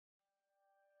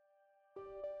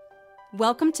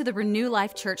Welcome to the Renew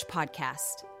Life Church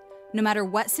podcast. No matter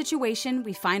what situation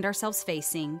we find ourselves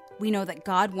facing, we know that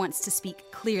God wants to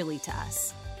speak clearly to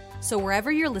us. So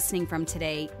wherever you're listening from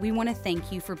today, we want to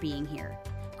thank you for being here.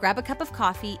 Grab a cup of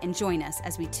coffee and join us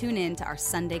as we tune in to our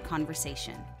Sunday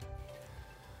conversation.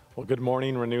 Well, good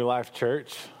morning, Renew Life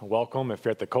Church. Welcome. If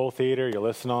you're at the Cole Theater, you're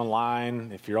listening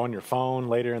online, if you're on your phone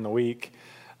later in the week,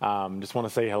 just want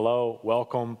to say hello,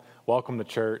 welcome to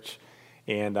church.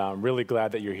 And I'm really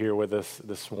glad that you're here with us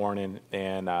this morning.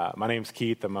 And my name's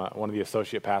Keith. I'm one of the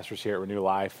associate pastors here at Renew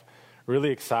Life.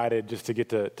 Really excited just to get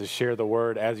to share the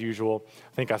word as usual.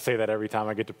 I think I say that every time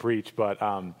I get to preach, but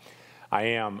I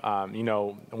am.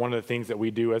 One of the things that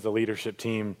we do as a leadership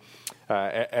team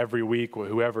every week,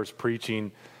 whoever's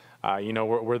preaching,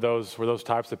 we're those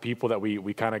types of people that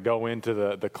we kind of go into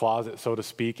the closet, so to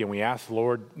speak, and we ask the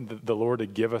Lord to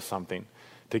give us something.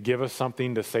 To give us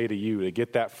something to say to you, to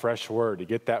get that fresh word, to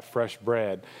get that fresh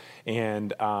bread.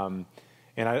 And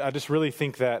I just really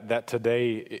think that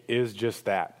today is just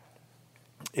that.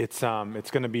 It's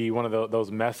going to be one of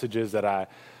those messages that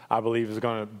I believe is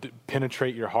going to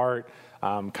penetrate your heart,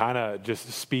 kind of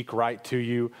just speak right to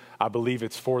you. I believe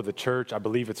it's for the church. I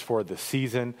believe it's for the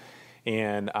season.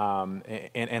 And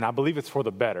I believe it's for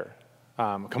the better.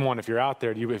 Come on, if you're out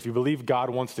there, if you believe God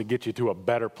wants to get you to a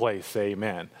better place, say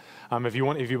amen. If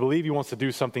you believe He wants to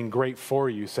do something great for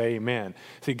you, say amen.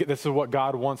 See, this is what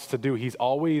God wants to do. He's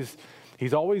always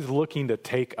looking to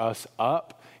take us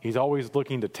up. He's always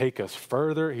looking to take us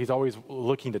further. He's always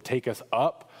looking to take us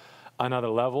up another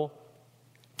level.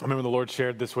 I remember the Lord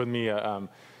shared this with me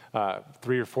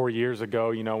 3 or 4 years ago.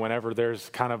 Whenever there's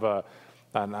kind of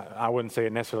I wouldn't say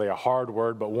necessarily a hard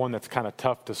word, but one that's kind of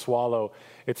tough to swallow.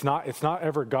 It's not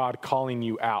ever God calling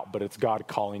you out, but it's God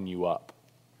calling you up.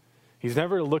 He's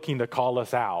never looking to call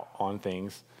us out on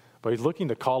things, but He's looking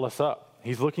to call us up.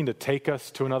 He's looking to take us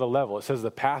to another level. It says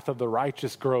the path of the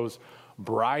righteous grows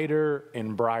brighter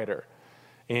and brighter.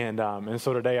 And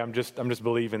so today I'm just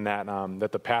believing that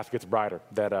the path gets brighter,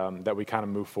 that we kind of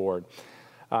move forward.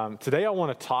 Today I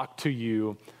want to talk to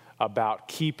you about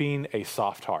keeping a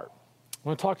soft heart. I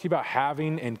want to talk to you about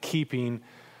having and keeping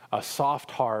a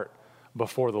soft heart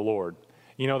before the Lord.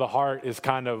 The heart is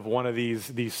kind of one of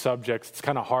these subjects. It's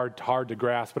kind of hard to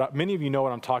grasp, but many of you know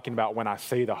what I'm talking about when I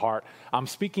say the heart. I'm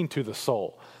speaking to the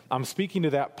soul. I'm speaking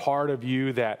to that part of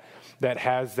you that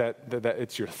has that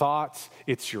it's your thoughts,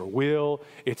 it's your will,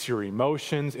 it's your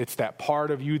emotions, it's that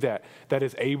part of you that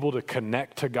is able to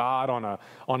connect to God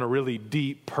on a really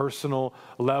deep personal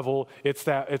level. It's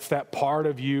that part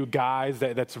of you, guys,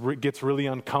 that gets really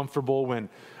uncomfortable when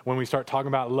we start talking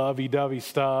about lovey-dovey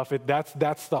stuff.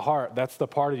 That's the heart. That's the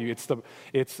part of you.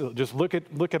 It's just look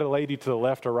at a lady to the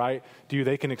left or right to you.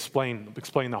 They can explain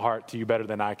the heart to you better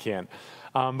than I can.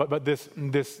 But this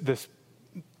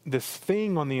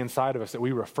thing on the inside of us that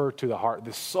we refer to the heart,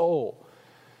 this soul,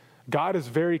 God is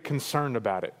very concerned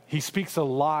about it. He speaks a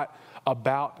lot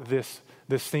about this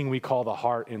thing we call the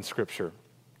heart in Scripture.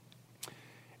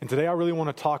 And today I really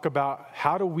want to talk about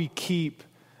how do we keep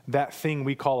that thing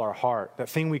we call our heart, that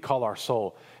thing we call our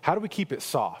soul, how do we keep it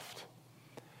soft?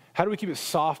 How do we keep it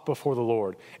soft before the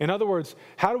Lord? In other words,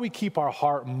 how do we keep our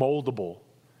heart moldable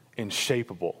and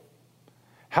shapeable?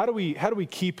 How do we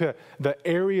keep the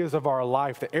areas of our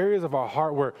life, the areas of our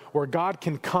heart where God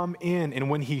can come in, and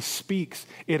when He speaks,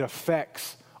 it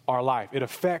affects our life. It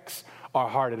affects our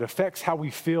heart. It affects how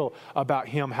we feel about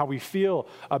Him, how we feel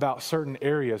about certain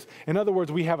areas. In other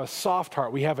words, we have a soft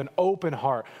heart. We have an open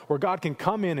heart where God can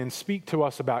come in and speak to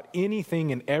us about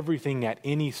anything and everything at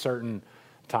any certain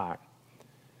time.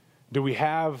 Do we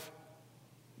have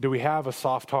a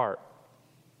soft heart?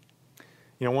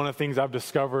 One of the things I've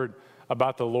discovered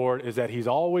about the Lord is that He's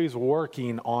always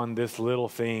working on this little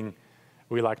thing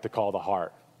we like to call the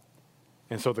heart.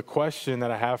 And so the question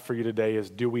that I have for you today is,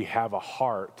 do we have a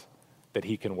heart that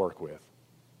He can work with?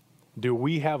 Do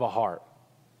we have a heart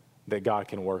that God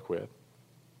can work with?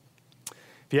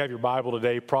 If you have your Bible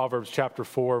today, Proverbs chapter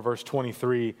 4, verse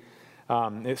 23,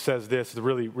 it says this, it's a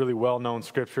really, really well-known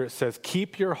scripture. It says,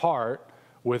 keep your heart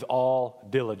with all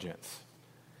diligence.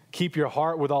 Keep your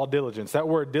heart with all diligence. That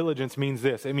word diligence means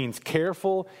this. It means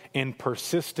careful and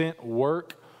persistent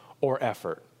work or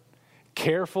effort.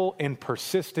 Careful and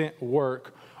persistent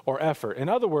work or effort. In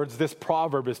other words, this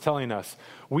proverb is telling us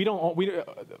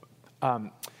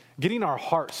getting our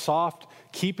heart soft,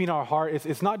 keeping our heart,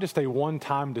 it's not just a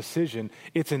one-time decision.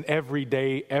 It's an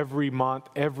everyday, every month,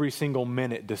 every single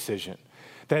minute decision.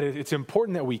 That it's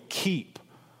important that we keep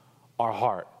our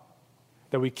heart,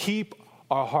 that we keep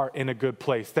our heart in a good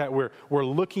place, that we're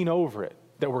looking over it,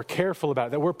 that we're careful about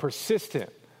it, that we're persistent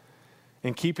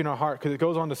in keeping our heart. Because it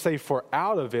goes on to say, for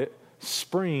out of it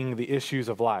spring the issues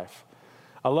of life.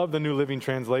 I love the New Living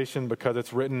Translation because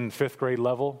it's written 5th grade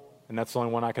level, and that's the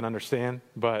only one I can understand.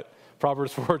 But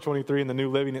Proverbs 4:23 in the New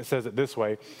Living, it says it this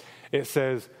way. It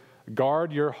says,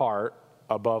 guard your heart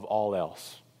above all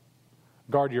else.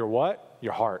 Guard your what?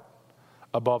 Your heart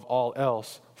above all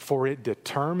else, for it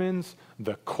determines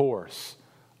the course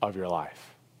of your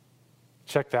life.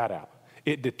 Check that out.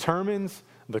 It determines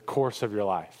the course of your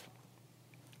life.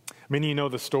 Many of you know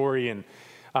the story and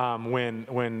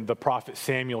when the prophet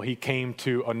Samuel, he came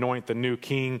to anoint the new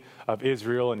king of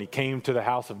Israel, and he came to the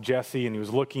house of Jesse, and he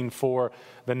was looking for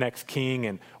the next king.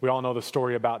 And we all know the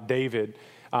story about David,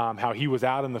 how he was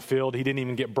out in the field. He didn't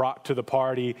even get brought to the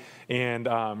party. And,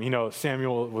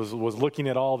 Samuel was looking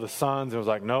at all the sons and was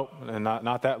like, nope, and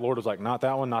not that. Lord was like, not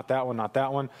that one, not that one, not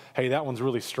that one. Hey, that one's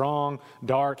really strong,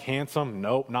 dark, handsome.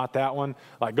 Nope, not that one.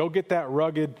 Like, go get that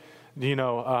rugged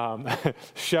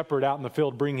shepherd out in the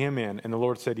field, bring him in. And the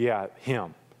Lord said, yeah,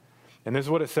 him. And this is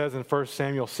what it says in 1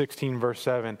 Samuel 16, verse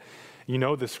 7. You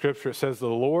know the scripture, it says, the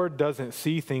Lord doesn't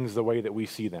see things the way that we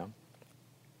see them.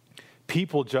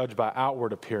 People judge by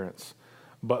outward appearance,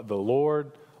 but the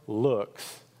Lord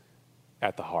looks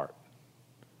at the heart.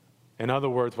 In other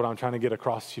words, what I'm trying to get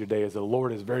across to you today is the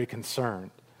Lord is very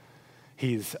concerned.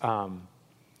 He's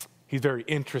very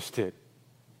interested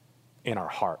in our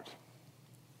heart.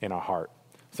 In our heart.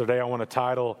 So today I want to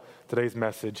title today's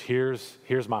message, Here's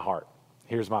My Heart.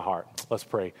 Here's my heart. Let's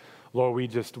pray. Lord,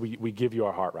 we give you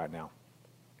our heart right now.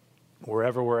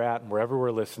 Wherever we're at, wherever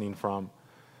we're listening from,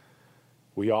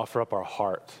 we offer up our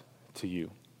heart to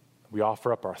you. We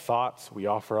offer up our thoughts. We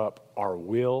offer up our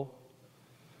will.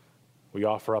 We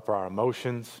offer up our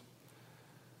emotions.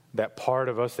 That part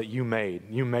of us that you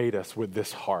made us with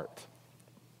this heart.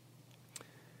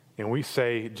 And we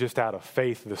say, just out of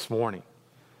faith this morning,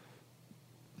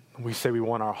 we say we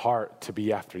want our heart to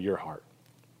be after your heart.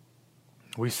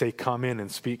 We say, come in and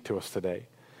speak to us today.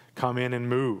 Come in and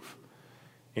move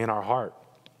in our heart.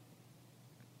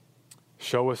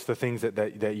 Show us the things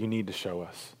that you need to show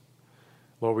us.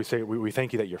 Lord, we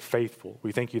thank you that you're faithful.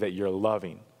 We thank you that you're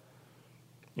loving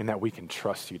and that we can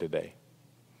trust you today.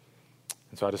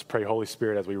 And so I just pray, Holy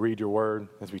Spirit, as we read your word,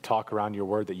 as we talk around your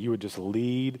word, that you would just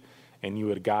lead and you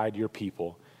would guide your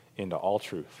people into all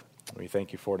truth. We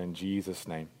thank you for it in Jesus'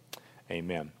 name.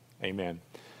 Amen. Amen.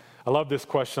 I love this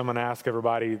question I'm going to ask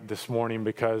everybody this morning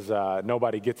because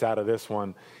nobody gets out of this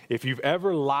one. If you've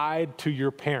ever lied to your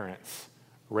parents,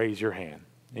 raise your hand.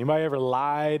 Anybody ever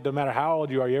lied, no matter how old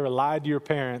you are, you ever lied to your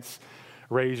parents,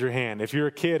 raise your hand. If you're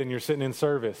a kid and you're sitting in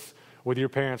service with your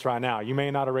parents right now, you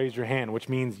may not have raised your hand, which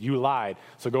means you lied.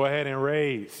 So go ahead and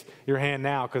raise your hand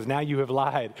now because now you have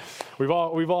lied. We've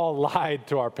all lied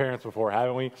to our parents before,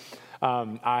 haven't we?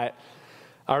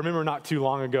 I remember not too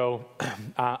long ago,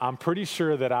 I'm pretty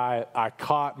sure that I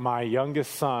caught my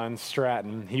youngest son,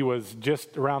 Stratton. He was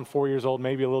just around 4 years old,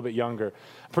 maybe a little bit younger.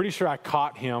 I'm pretty sure I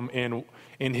caught him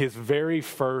in his very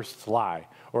first lie,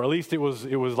 or at least it was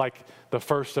like the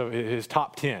first of his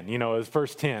top 10, his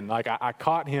first 10. Like I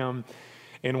caught him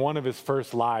in one of his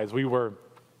first lies. We were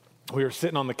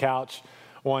sitting on the couch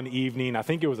one evening, I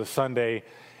think it was a Sunday,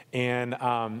 and,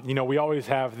 we always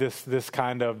have this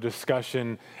kind of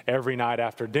discussion every night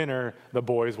after dinner. The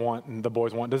boys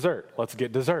want dessert. Let's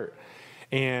get dessert.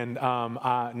 And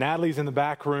Natalie's in the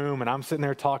back room, and I'm sitting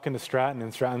there talking to Stratton,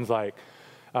 and Stratton's like,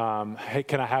 hey,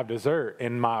 can I have dessert?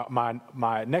 And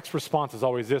my next response is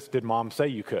always this: did Mom say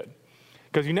you could?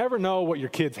 Because you never know what your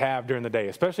kids have during the day,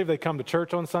 especially if they come to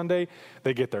church on Sunday.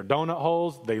 They get their donut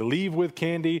holes. They leave with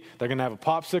candy. They're going to have a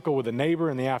popsicle with a neighbor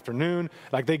in the afternoon.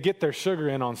 Like, they get their sugar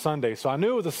in on Sunday. So I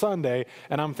knew it was a Sunday,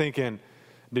 and I'm thinking,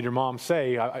 did your mom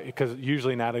say? Because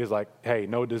usually Natalie's like, hey,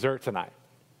 no dessert tonight.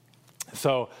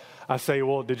 So I say,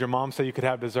 well, did your mom say you could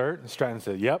have dessert? And Stratton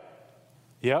said, yep.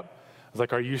 I was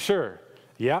like, are you sure?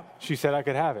 Yep. She said I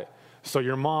could have it. So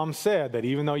your mom said that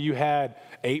even though you had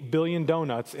 8 billion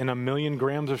donuts and 1 million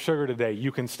grams of sugar today,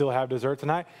 you can still have dessert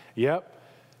tonight? Yep.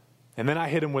 And then I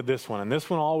hit him with this one, and this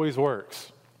one always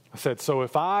works. I said, so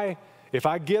if I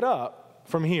get up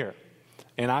from here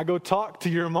and I go talk to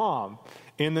your mom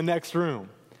in the next room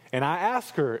and I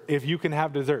ask her if you can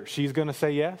have dessert, she's going to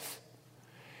say yes?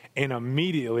 And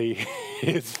immediately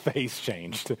his face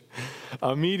changed.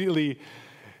 Immediately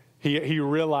he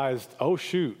realized, oh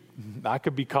shoot, I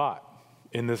could be caught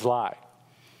in this lie.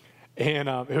 And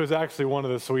it was actually one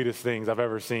of the sweetest things I've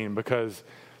ever seen, because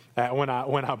when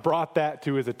I brought that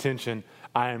to his attention,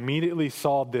 I immediately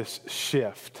saw this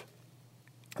shift.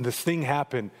 This thing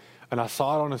happened, and I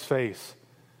saw it on his face,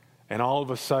 and all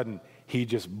of a sudden, he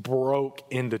just broke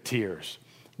into tears,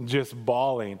 just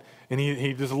bawling. And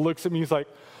he just looks at me, he's like,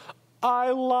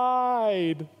 I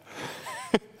lied.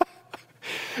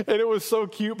 And it was so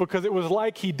cute because it was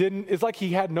like it's like he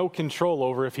had no control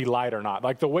over if he lied or not.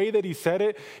 Like the way that he said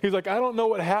it, he was like, I don't know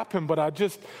what happened, but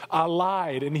I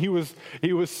lied. And he was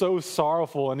so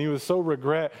sorrowful and he was so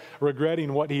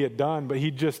regretting what he had done. But he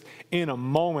just, in a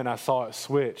moment, I saw it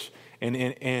switch.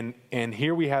 And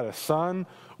here we had a son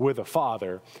with a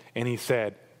father, and he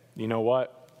said, you know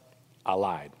what? I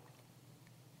lied.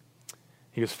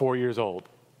 He was 4 years old.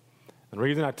 And the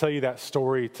reason I tell you that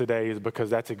story today is because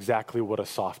that's exactly what a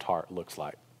soft heart looks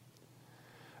like.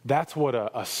 That's what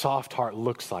a soft heart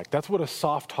looks like. That's what it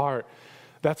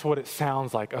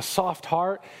sounds like. A soft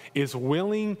heart is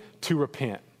willing to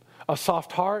repent. A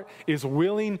soft heart is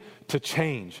willing to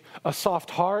change. A soft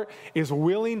heart is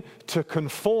willing to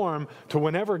conform to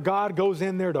whenever God goes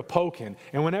in there to poking,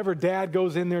 and whenever dad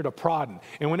goes in there to prodding,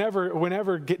 and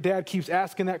whenever dad keeps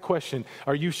asking that question,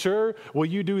 are you sure? Will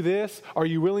you do this? Are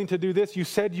you willing to do this? You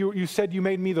said you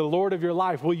made me the Lord of your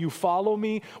life. Will you follow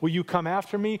me? Will you come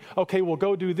after me? Okay, well,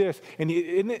 go do this. And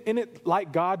isn't it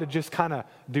like God to just kind of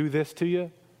do this to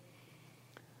you?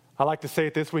 I like to say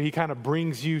it this way. He kind of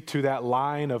brings you to that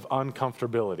line of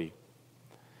uncomfortability.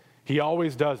 He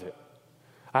always does it.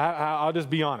 I'll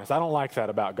just be honest. I don't like that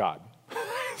about God.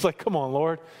 It's like, come on,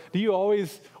 Lord.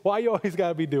 Why you always got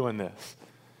to be doing this?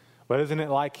 But isn't it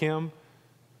like him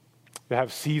to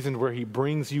have seasons where he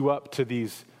brings you up to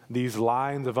these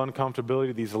lines of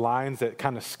uncomfortability, these lines that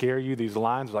kind of scare you, these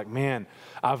lines like, man,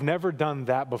 I've never done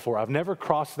that before. I've never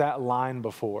crossed that line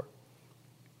before.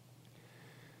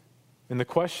 And the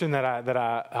question that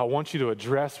I want you to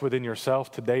address within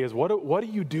yourself today is, what do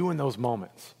you do in those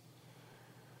moments?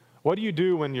 What do you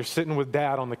do when you're sitting with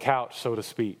dad on the couch, so to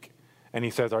speak, and he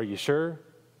says, are you sure?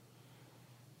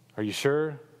 Are you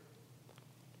sure?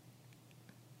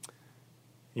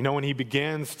 You know, when he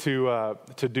begins to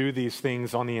do these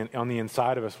things on the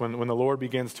inside of us, when the Lord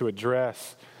begins to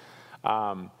address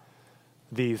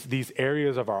these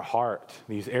areas of our heart,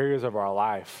 these areas of our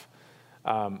life,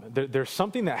 there's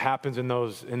something that happens in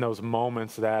those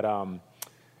moments that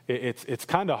it's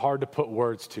kind of hard to put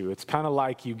words to. It's kind of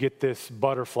like you get this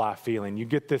butterfly feeling. You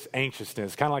get this anxiousness.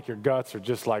 It's kind of like your guts are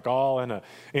just like all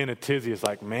in a tizzy. It's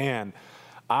like, man,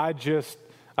 I just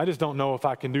don't know if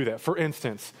I can do that. For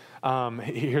instance,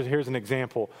 here's an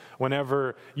example.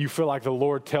 Whenever you feel like the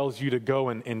Lord tells you to go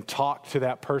and talk to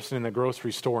that person in the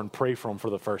grocery store and pray for them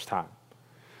for the first time,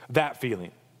 that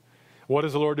feeling. What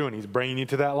is the Lord doing? He's bringing you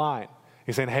to that line.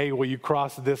 He's saying, hey, will you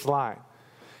cross this line?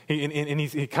 And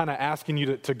he's kind of asking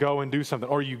you to go and do something.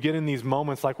 Or you get in these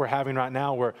moments like we're having right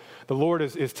now where the Lord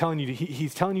is telling you,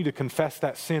 he's telling you to confess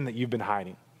that sin that you've been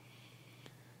hiding.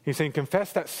 He's saying,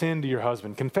 confess that sin to your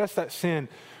husband. Confess that sin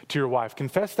to your wife.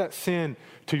 Confess that sin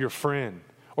to your friend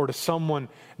or to someone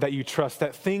that you trust.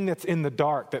 That thing that's in the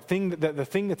dark, the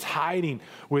thing that's hiding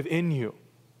within you.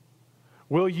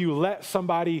 Will you let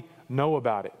somebody know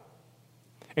about it?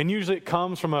 And usually it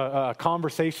comes from a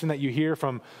conversation that you hear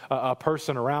from a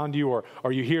person around you,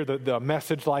 or you hear the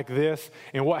message like this,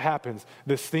 and what happens?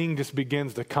 This thing just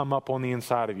begins to come up on the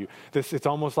inside of you. It's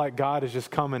almost like God is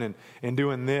just coming and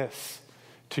doing this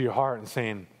to your heart and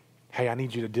saying, hey, I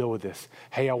need you to deal with this.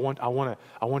 Hey, I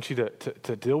want you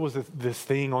to deal with this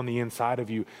thing on the inside of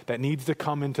you that needs to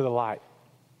come into the light.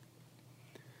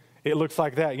 It looks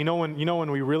like that. You know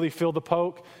when we really feel the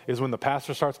poke is when the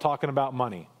pastor starts talking about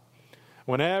money.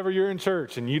 Whenever you're in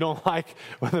church and you don't like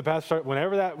when the pastor,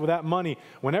 whenever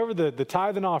the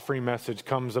tithe and offering message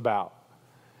comes about,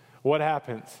 what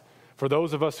happens? For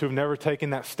those of us who've never taken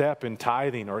that step in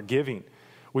tithing or giving,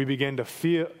 we begin to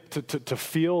feel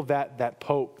that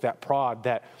poke, that prod,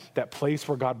 that place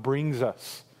where God brings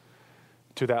us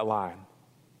to that line.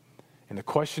 And the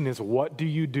question is, what do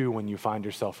you do when you find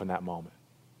yourself in that moment?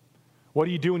 What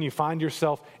do you do when you find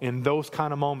yourself in those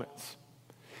kind of moments?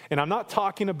 And I'm not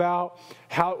talking about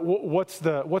what's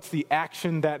the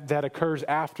action that occurs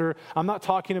after. I'm not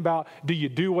talking about, do you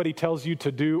do what he tells you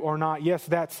to do or not? Yes,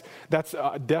 that's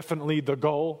definitely the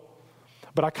goal.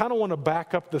 But I kind of want to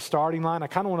back up the starting line. I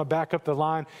kind of want to back up the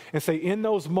line and say, in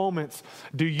those moments,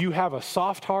 do you have a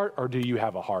soft heart or do you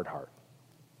have a hard heart?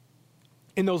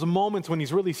 In those moments when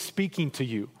he's really speaking to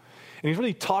you, and he's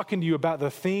really talking to you about the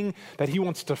thing that he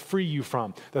wants to free you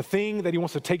from, the thing that he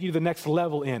wants to take you to the next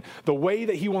level in, the way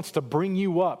that he wants to bring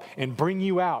you up and bring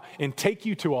you out and take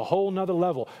you to a whole nother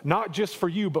level, not just for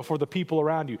you, but for the people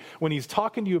around you. When he's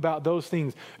talking to you about those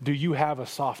things, do you have a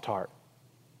soft heart?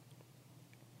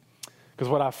 Because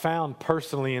what I've found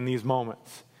personally in these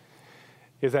moments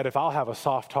is that if I'll have a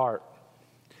soft heart,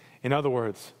 in other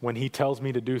words, when he tells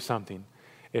me to do something,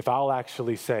 if I'll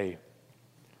actually say,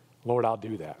 Lord, I'll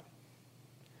do that.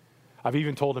 I've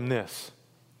even told him this: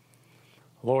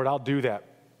 Lord, I'll do that,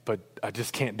 but I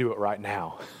just can't do it right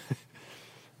now.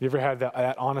 You ever had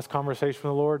that honest conversation with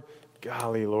the Lord?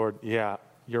 Golly, Lord, yeah,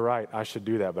 you're right. I should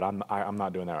do that, but I'm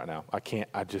not doing that right now. I can't.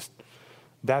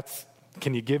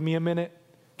 Can you give me a minute?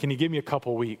 Can you give me a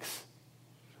couple weeks?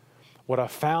 What I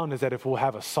found is that if we'll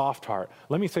have a soft heart,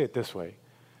 let me say it this way: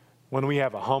 when we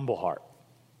have a humble heart,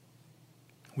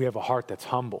 we have a heart that's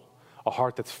humble, a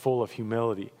heart that's full of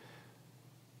humility.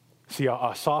 See,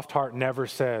 a soft heart never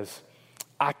says,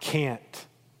 I can't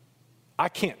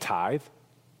tithe.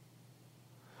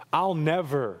 I'll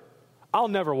never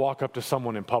walk up to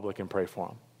someone in public and pray for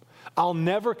them. I'll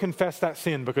never confess that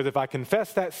sin, because if I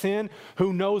confess that sin,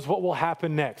 who knows what will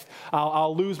happen next?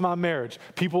 I'll lose my marriage.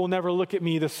 People will never look at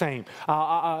me the same.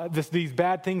 These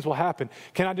bad things will happen.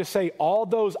 Can I just say, all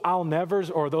those I'll nevers,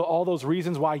 or all those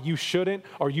reasons why you shouldn't,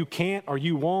 or you can't, or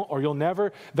you won't, or you'll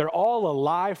never, they're all a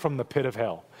lie from the pit of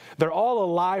hell. They're all a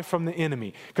lie from the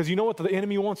enemy. Because you know what the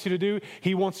enemy wants you to do?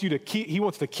 He wants to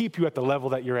keep you at the level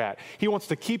that you're at. He wants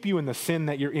to keep you in the sin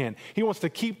that you're in. He wants to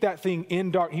keep that thing in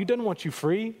dark. He doesn't want you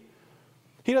free.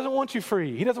 He doesn't want you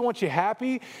free. He doesn't want you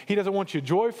happy. He doesn't want you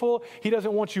joyful. He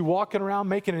doesn't want you walking around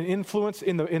making an influence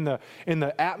in the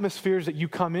atmospheres that you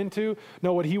come into.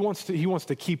 No, what he wants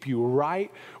to keep you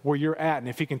right where you're at. And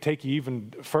if he can take you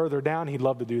even further down, he'd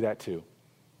love to do that too.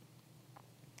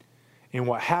 And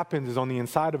what happens is, on the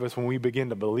inside of us, when we begin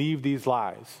to believe these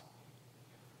lies,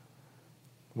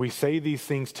 we say these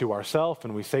things to ourselves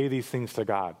and we say these things to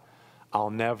God.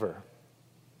 I'll never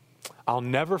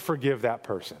forgive that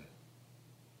person.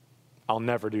 I'll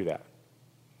never do that.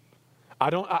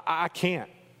 I can't.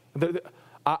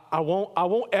 I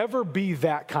won't ever be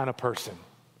that kind of person.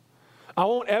 I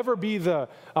won't ever be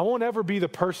the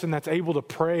person that's able to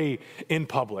pray in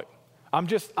public. I'm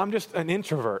just an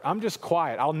introvert. I'm just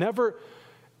quiet. I'll never.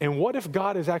 And what if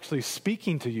God is actually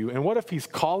speaking to you? And what if he's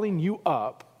calling you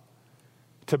up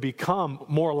to become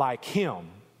more like him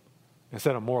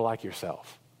instead of more like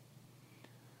yourself?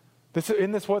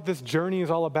 Isn't this what this journey is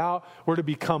all about? We're to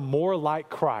become more like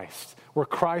Christ. We're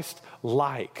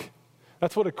Christ-like.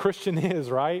 That's what a Christian is,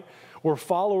 right? We're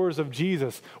followers of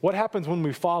Jesus. What happens when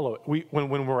we follow?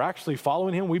 When we're actually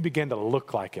following him, we begin to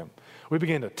look like him. We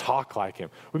begin to talk like him.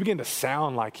 We begin to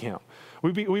sound like him.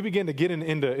 We begin to get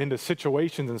into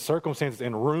situations and circumstances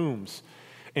and rooms,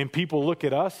 and people look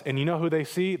at us, and you know who they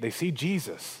see? They see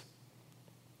Jesus.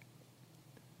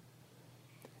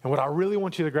 And what I really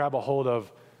want you to grab a hold of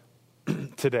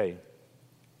today,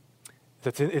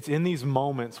 it's in these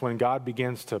moments when God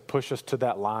begins to push us to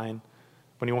that line,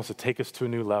 when he wants to take us to a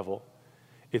new level.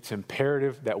 It's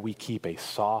imperative that we keep a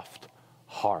soft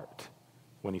heart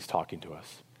when he's talking to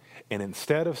us. And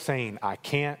instead of saying, I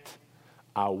can't,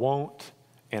 I won't,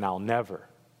 and I'll never,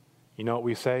 you know what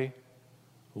we say?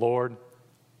 Lord,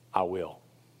 I will.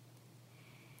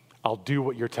 I'll do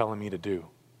what you're telling me to do.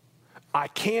 I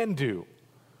can do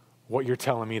what you're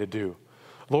telling me to do.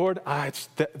 Lord,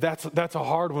 that's a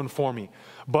hard one for me.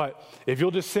 But if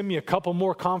you'll just send me a couple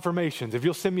more confirmations, if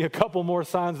you'll send me a couple more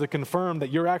signs to confirm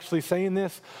that you're actually saying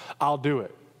this, I'll do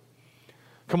it.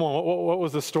 Come on, what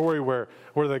was the story where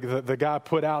the guy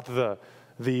put out the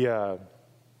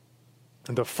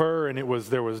fur, and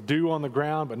there was dew on the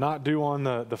ground but not dew on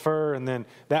the fur, and then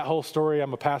that whole story?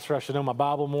 I'm a pastor, I should know my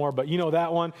Bible more, but you know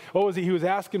that one. What was he? He was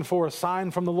asking for a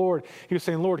sign from the Lord. He was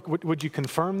saying, Lord, would you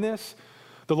confirm this?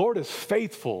 The Lord is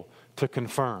faithful to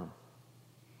confirm.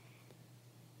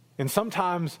 And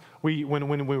sometimes when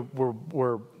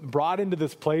we're brought into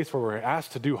this place where we're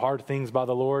asked to do hard things by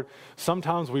the Lord,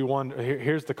 sometimes we wonder,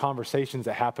 here's the conversations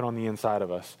that happen on the inside of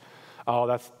us. Oh,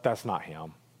 that's not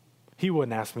him. He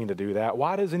wouldn't ask me to do that.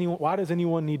 Why does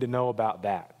anyone need to know about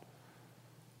that?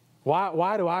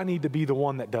 Why do I need to be the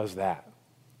one that does that?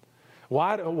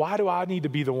 Why do I need to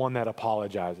be the one that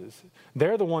apologizes?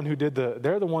 They're the one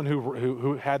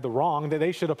who had the wrong, that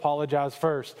they should apologize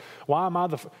first. Why am I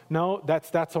no,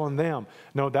 that's on them.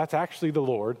 No, that's actually the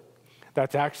Lord.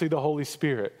 That's actually the Holy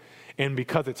Spirit. And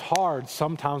because it's hard,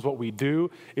 sometimes what we do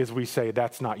is we say,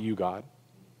 that's not you, God.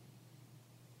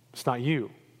 It's not you.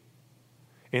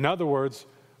 In other words,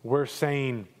 we're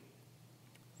saying,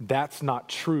 that's not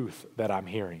truth that I'm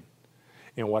hearing.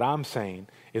 And what I'm saying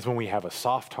is, when we have a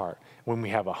soft heart, when we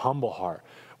have a humble heart,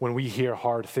 when we hear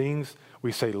hard things,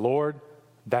 we say, Lord,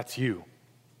 that's you.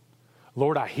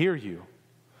 Lord, I hear you.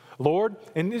 Lord,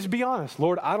 and just be honest,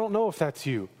 Lord, I don't know if that's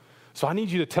you. So I need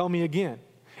you to tell me again.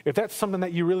 If that's something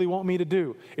that you really want me to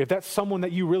do, if that's someone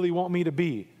that you really want me to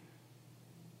be,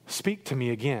 speak to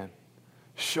me again.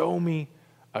 Show me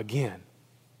again.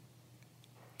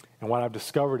 And what I've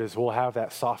discovered is, we'll have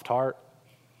that soft heart,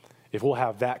 if we'll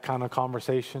have that kind of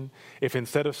conversation, if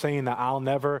instead of saying that I'll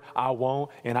never, I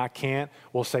won't, and I can't,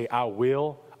 we'll say I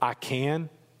will, I can.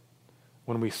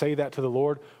 When we say that to the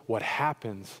Lord, what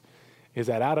happens is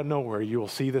that out of nowhere, you will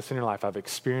see this in your life. I've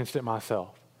experienced it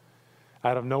myself.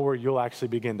 Out of nowhere, you'll actually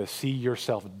begin to see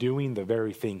yourself doing the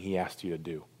very thing he asked you to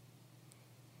do.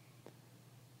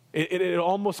 It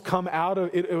almost come out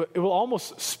of, it will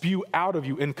almost spew out of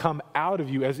you and come out of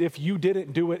you as if you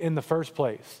didn't do it in the first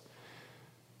place.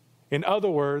 In other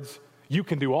words, you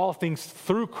can do all things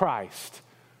through Christ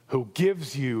who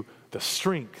gives you the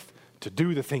strength to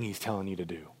do the thing he's telling you to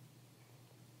do.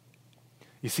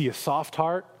 You see, a soft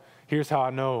heart, here's how I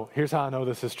know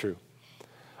this is true.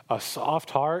 A soft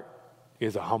heart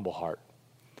is a humble heart.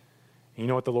 You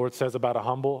know what the Lord says about a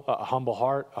humble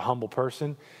heart, a humble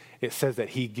person? It says that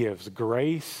he gives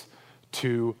grace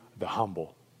to the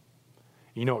humble.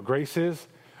 You know what grace is?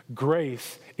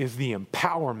 Grace is the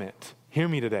empowerment. Hear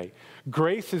me today.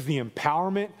 Grace is the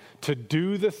empowerment to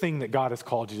do the thing that God has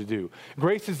called you to do.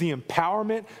 Grace is the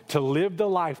empowerment to live the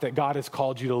life that God has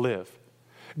called you to live.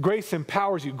 Grace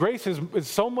empowers you. Grace is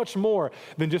so much more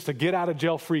than just a get out of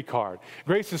jail free card.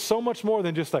 Grace is so much more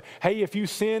than just like, hey, if you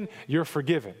sin, you're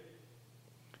forgiven.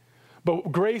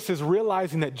 But grace is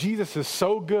realizing that Jesus is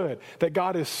so good, that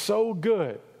God is so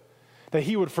good, that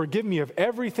he would forgive me of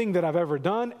everything that I've ever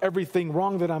done, everything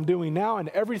wrong that I'm doing now, and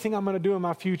everything I'm going to do in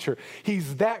my future.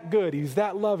 He's that good. He's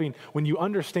that loving. When you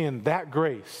understand that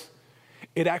grace,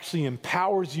 it actually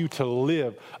empowers you to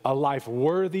live a life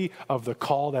worthy of the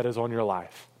call that is on your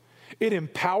life. It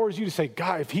empowers you to say,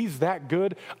 God, if he's that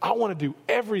good, I want to do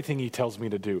everything he tells me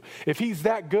to do. If he's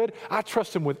that good, I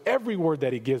trust him with every word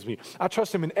that he gives me. I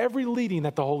trust him in every leading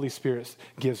that the Holy Spirit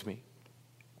gives me.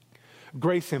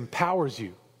 Grace empowers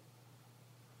you.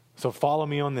 So follow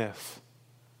me on this.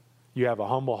 You have a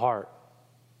humble heart.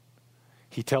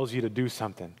 He tells you to do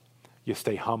something. You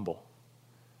stay humble.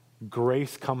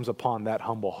 Grace comes upon that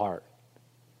humble heart.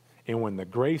 And when the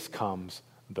grace comes,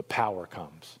 the power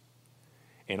comes.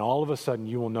 And all of a sudden,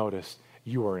 you will notice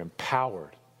you are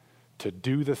empowered to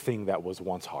do the thing that was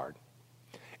once hard.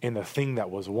 And the thing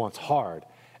that was once hard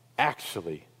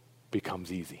actually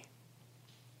becomes easy.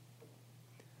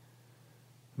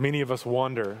 Many of us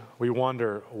wonder,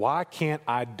 why can't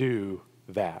I do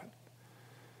that?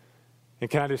 And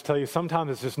can I just tell you,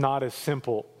 sometimes it's just not as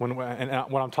simple. And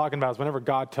what I'm talking about is whenever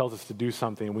God tells us to do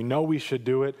something, and we know we should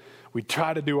do it, we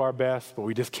try to do our best, but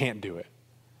we just can't do it.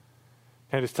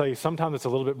 Can I just tell you, sometimes it's a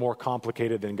little bit more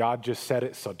complicated than God just said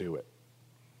it, so do it.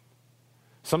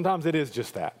 Sometimes it is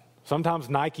just that. Sometimes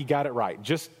Nike got it right.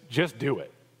 Just do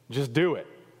it. Just do it.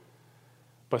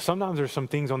 But sometimes there's some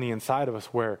things on the inside of us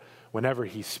where whenever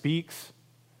he speaks,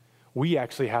 we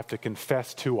actually have to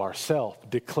confess to ourselves,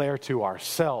 declare to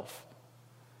ourselves,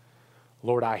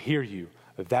 Lord, I hear you.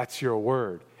 That's your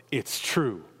word. It's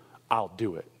true. I'll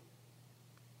do it.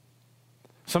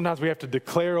 Sometimes we have to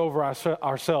declare over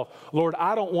ourselves, Lord,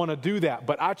 I don't want to do that,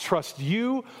 but I trust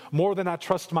you more than I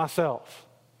trust myself.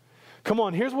 Come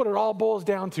on, here's what it all boils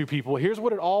down to, people. Here's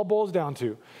what it all boils down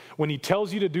to. When he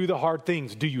tells you to do the hard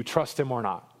things, do you trust him or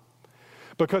not?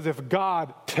 Because if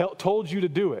God told you to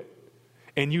do it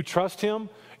and you trust him,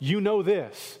 you know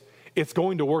this, it's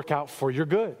going to work out for your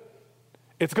good.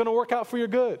 It's going to work out for your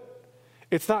good.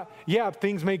 It's not,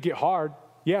 things may get hard.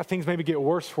 Things maybe get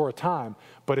worse for a time,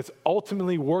 but it's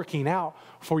ultimately working out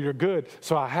for your good.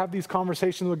 So I have these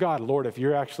conversations with God. Lord, if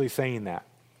you're actually saying that,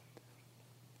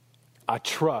 I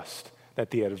trust that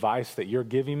the advice that you're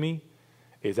giving me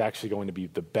is actually going to be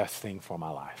the best thing for my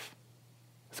life.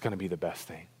 It's going to be the best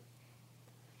thing.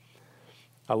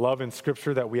 I love in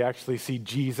Scripture that we actually see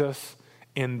Jesus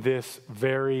in this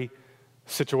very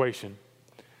situation.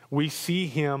 We see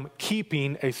him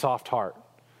keeping a soft heart.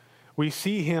 We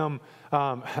see him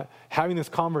having this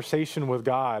conversation with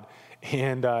God,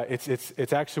 and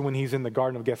it's actually when he's in the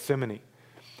Garden of Gethsemane,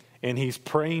 and he's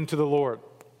praying to the Lord.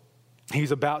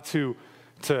 He's about to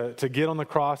get on the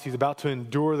cross. He's about to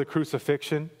endure the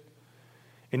crucifixion,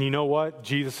 and you know what?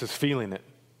 Jesus is feeling it.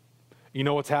 You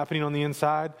know what's happening on the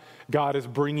inside? God is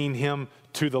bringing him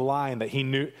to the line that he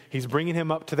knew. He's bringing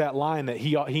him up to that line that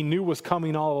he knew was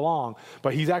coming all along,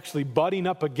 but he's actually butting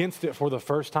up against it for the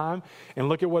first time. And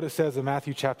look at what it says in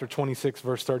Matthew chapter 26,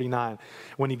 verse 39.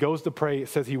 When he goes to pray, it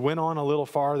says he went on a little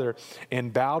farther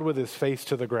and bowed with his face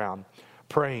to the ground,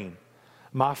 praying,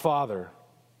 "My Father,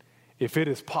 if it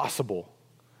is possible,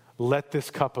 let this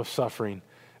cup of suffering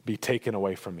be taken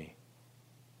away from me.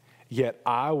 Yet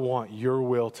I want your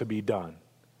will to be done,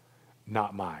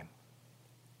 not mine."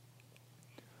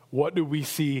 What do we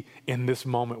see in this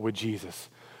moment with Jesus?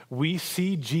 We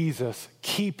see Jesus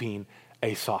keeping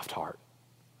a soft heart.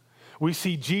 We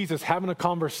see Jesus having a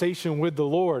conversation with the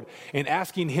Lord and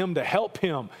asking him to help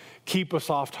him keep a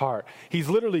soft heart. He's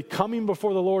literally coming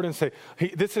before the Lord and say,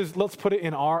 let's put it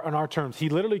in our terms. He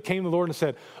literally came to the Lord and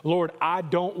said, Lord, I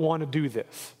don't want to do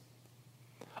this.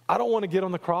 I don't want to get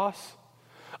on the cross.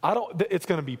 It's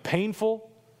going to be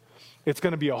painful. It's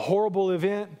going to be a horrible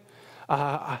event.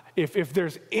 If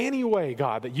there's any way,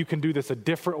 God, that you can do this a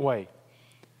different way,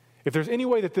 if there's any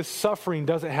way that this suffering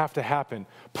doesn't have to happen,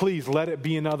 please let it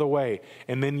be another way.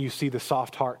 And then you see the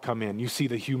soft heart come in. You see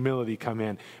the humility come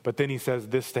in. But then he says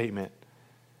this statement,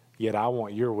 yet I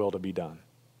want your will to be done,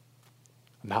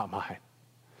 not mine.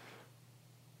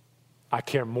 I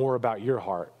care more about your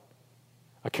heart.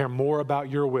 I care more about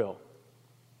your will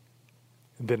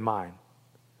than mine.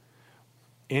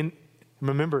 And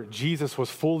remember, Jesus was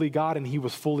fully God and he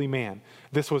was fully man.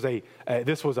 This was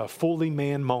a fully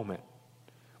man moment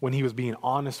when he was being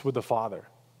honest with the Father.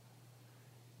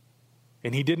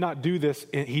 And he did not do this,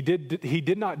 he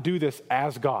did not do this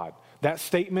as God. That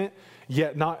statement,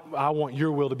 yet not, I want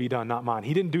your will to be done, not mine.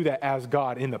 He didn't do that as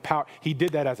God in the power. He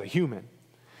did that as a human.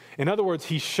 In other words,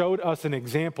 he showed us an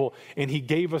example and he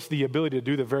gave us the ability to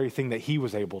do the very thing that he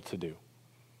was able to do.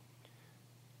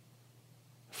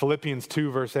 Philippians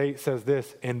 2 verse 8 says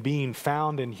this, and being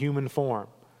found in human form,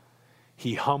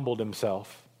 he humbled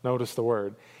himself. Notice the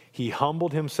word. He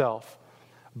humbled himself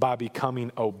by becoming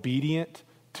obedient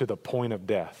to the point of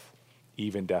death,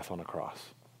 even death on a cross.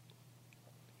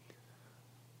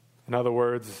 In other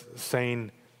words,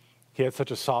 saying he had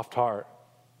such a soft heart.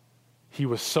 He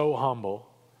was so humble.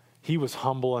 He was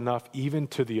humble enough even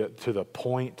to the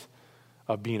point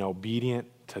of being obedient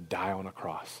to die on a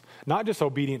cross. Not just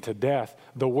obedient to death,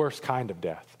 the worst kind of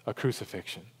death, a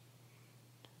crucifixion.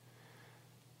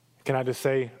 Can I just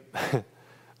say,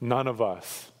 none of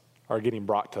us are getting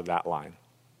brought to that line.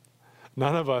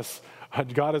 None of us,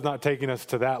 God is not taking us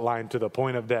to that line, to the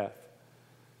point of death.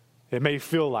 It may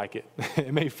feel like it.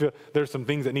 It may feel there's some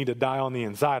things that need to die on the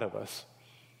inside of us.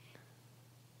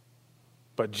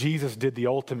 But Jesus did the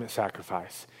ultimate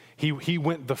sacrifice. He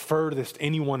went the furthest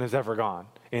anyone has ever gone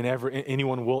and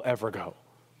anyone will ever go.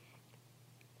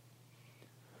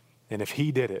 And if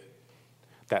he did it,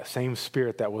 that same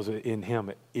spirit that was in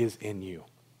him is in you.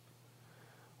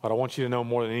 But I want you to know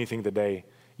more than anything today,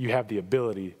 you have the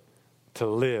ability to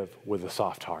live with a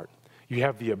soft heart. You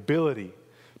have the ability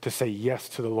to say yes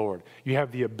to the Lord. You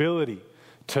have the ability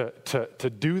to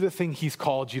do the thing he's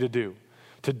called you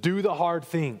to do the hard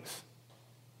things.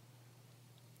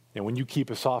 And when you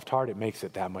keep a soft heart, it makes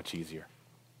it that much easier.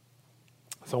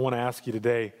 So I want to ask you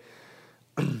today,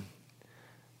 I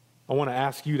want to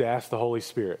ask you to ask the Holy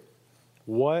Spirit,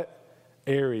 what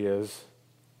areas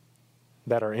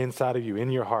that are inside of you,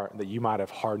 in your heart, that you might have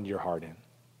hardened your heart in?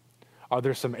 Are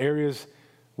there some areas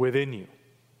within you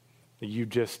that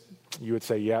you would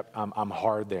say, yep, I'm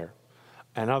hard there?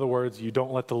 In other words, you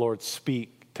don't let the Lord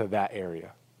speak to that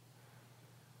area.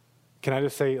 Can I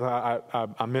just say,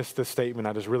 I missed this statement.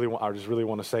 I just really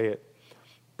want to say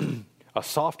it. A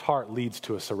soft heart leads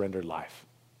to a surrendered life.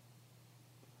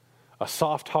 A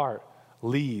soft heart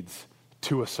leads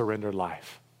to a surrendered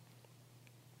life.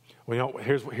 Well,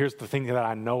 here's the thing that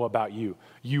I know about you.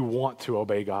 You want to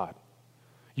obey God.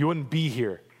 You wouldn't be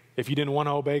here if you didn't want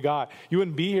to obey God. You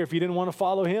wouldn't be here if you didn't want to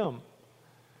follow him.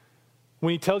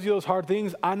 When he tells you those hard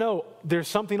things, I know there's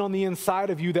something on the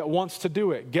inside of you that wants to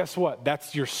do it. Guess what?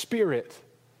 That's your spirit.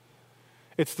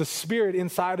 It's the spirit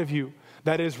inside of you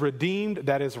that is redeemed,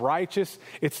 that is righteous.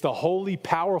 It's the holy,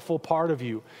 powerful part of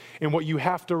you. And what you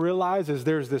have to realize is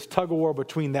there's this tug of war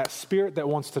between that spirit that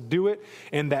wants to do it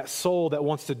and that soul that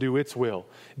wants to do its will.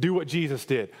 Do what Jesus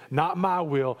did. Not my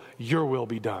will, your will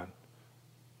be done.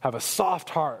 Have a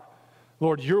soft heart.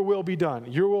 Lord, your will be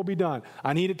done. Your will be done.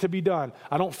 I need it to be done.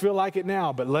 I don't feel like it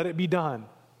now, but let it be done.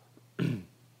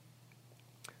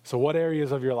 So what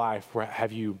areas of your life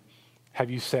have you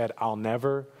said, I'll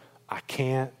never, I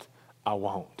can't, I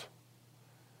won't?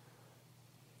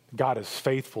 God is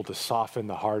faithful to soften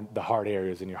the hard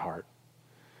areas in your heart.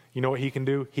 You know what he can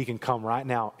do? He can come right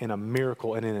now in a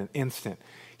miracle and in an instant.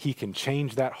 He can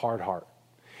change that hard heart.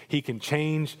 He can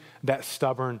change that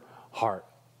stubborn heart.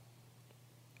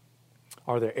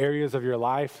 Are there areas of your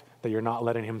life that you're not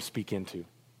letting him speak into?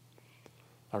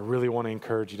 I really want to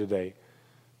encourage you today.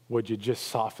 Would you just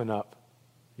soften up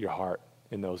your heart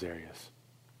in those areas?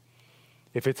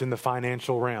 If it's in the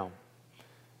financial realm,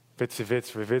 if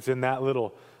it's in that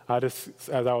little, as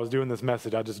I was doing this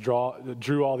message, I just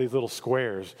drew all these little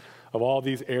squares of all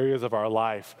these areas of our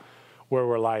life where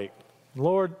we're like,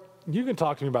 Lord, you can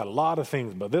talk to me about a lot of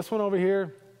things, but this one over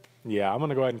here, yeah, I'm going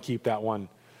to go ahead and keep that one.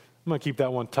 I'm going to keep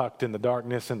that one tucked in the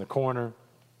darkness in the corner.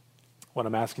 what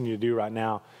I'm asking you to do right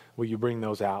now, will you bring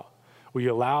those out? Will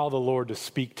you allow the Lord to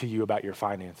speak to you about your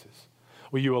finances?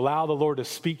 Will you allow the Lord to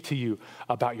speak to you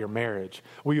about your marriage?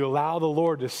 Will you allow the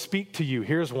Lord to speak to you,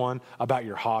 here's one, about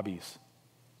your hobbies?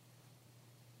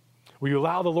 Will you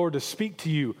allow the Lord to speak to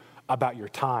you about your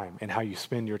time and how you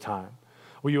spend your time?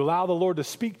 Will you allow the Lord to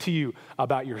speak to you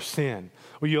about your sin?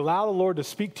 Will you allow the Lord to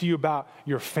speak to you about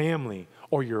your family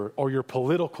or your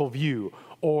political view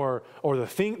or the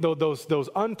thing, those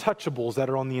untouchables that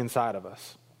are on the inside of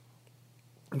us?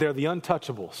 They're the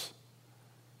untouchables.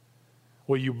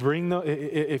 Will you bring them,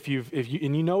 if you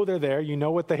and you know they're there, you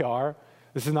know what they are.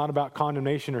 This is not about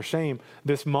condemnation or shame.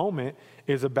 This moment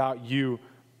is about you.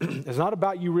 It's not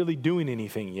about you really doing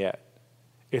anything yet.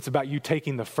 It's about you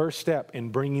taking the first step in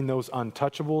bringing those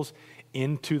untouchables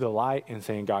into the light and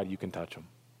saying, God, you can touch them.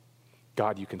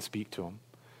 God, you can speak to them.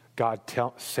 God,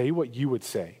 say what you would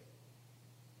say.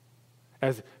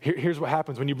 Here's what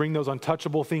happens when you bring those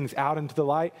untouchable things out into the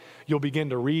light. You'll begin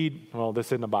to read, well, this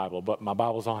isn't the Bible, but my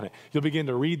Bible's on it. You'll begin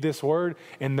to read this word,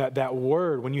 and that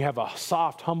word, when you have a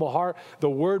soft, humble heart, the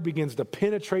word begins to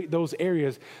penetrate those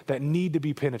areas that need to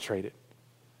be penetrated.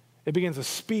 It begins to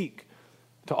speak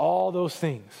to all those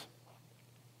things.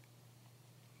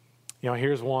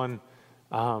 Here's one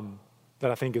that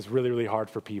I think is really, really hard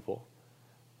for people.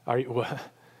 Will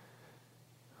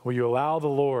you allow the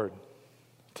Lord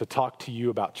to talk to you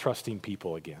about trusting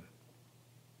people again?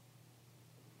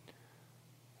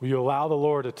 Will you allow the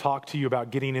Lord to talk to you about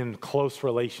getting in close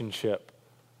relationship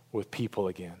with people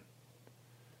again?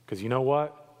 Because you know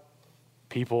what?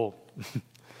 People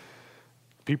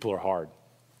are hard.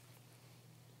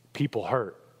 People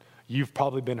hurt. You've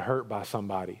probably been hurt by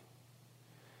somebody.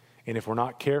 And if we're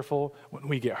not careful, when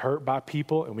we get hurt by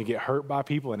people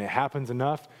and it happens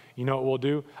enough, you know what we'll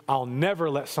do? I'll never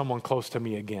let someone close to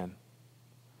me again.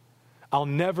 I'll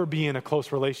never be in a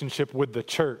close relationship with the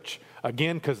church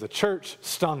again because the church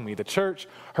stung me. The church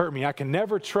hurt me. I can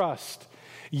never trust.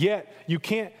 Yet you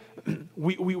can't,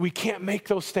 we can't make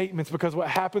those statements because what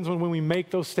happens when we make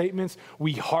those statements,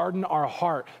 we harden our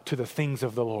heart to the things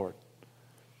of the Lord.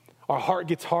 Our heart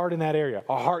gets hard in that area.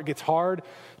 Our heart gets hard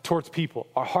towards people.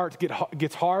 Our heart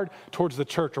gets hard towards the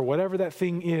church or whatever that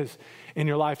thing is in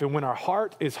your life. And when our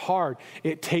heart is hard,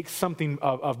 it takes something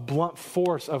of blunt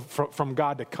force from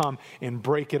God to come and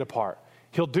break it apart.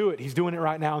 He'll do it. He's doing it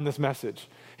right now in this message.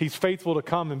 He's faithful to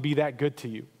come and be that good to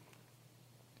you.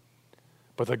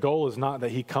 But the goal is not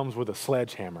that he comes with a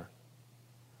sledgehammer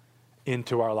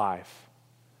into our life.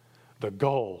 The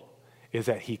goal is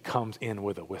that he comes in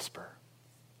with a whisper.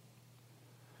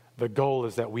 The goal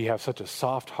is that we have such a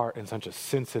soft heart and such a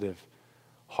sensitive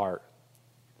heart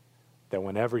that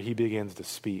whenever he begins to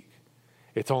speak,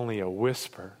 it's only a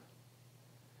whisper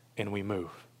and we move.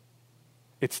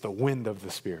 It's the wind of the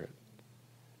Spirit.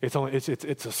 It's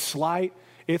a slight,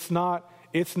 it's not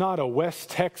a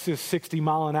West Texas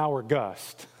 60-mile-an-hour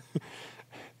gust.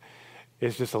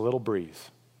 It's just a little breeze.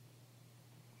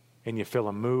 And you feel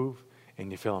him move,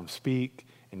 and you feel him speak,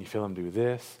 and you feel him do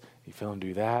this, you feel him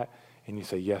do that. And you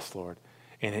say, yes, Lord.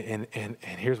 And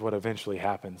here's what eventually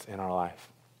happens in our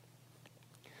life.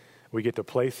 We get to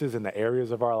places in the areas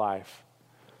of our life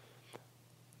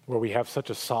where we have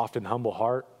such a soft and humble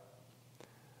heart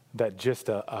that just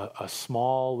a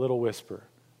small little whisper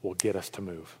will get us to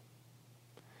move.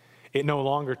 It no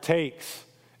longer takes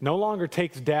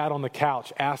dad on the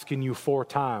couch asking you 4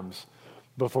 times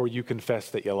before you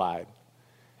confess that you lied.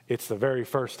 It's the very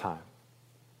first time.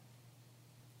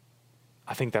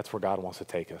 I think that's where God wants to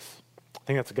take us. I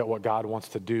think that's what God wants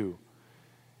to do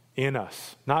in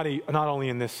us, not only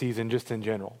in this season, just in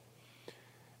general.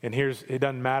 And it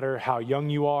doesn't matter how young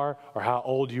you are or how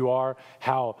old you are,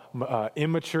 how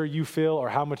immature you feel or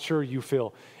how mature you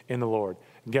feel in the Lord.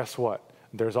 And guess what?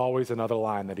 There's always another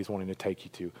line that he's wanting to take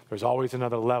you to. There's always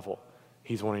another level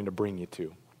he's wanting to bring you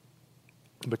to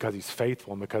because he's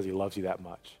faithful and because he loves you that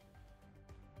much.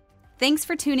 Thanks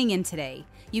for tuning in today.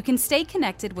 You can stay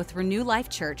connected with Renew Life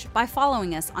Church by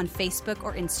following us on Facebook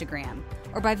or Instagram,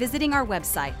 or by visiting our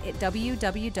website at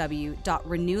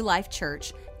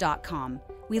www.renewlifechurch.com.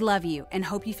 We love you and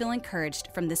hope you feel encouraged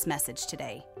from this message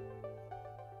today.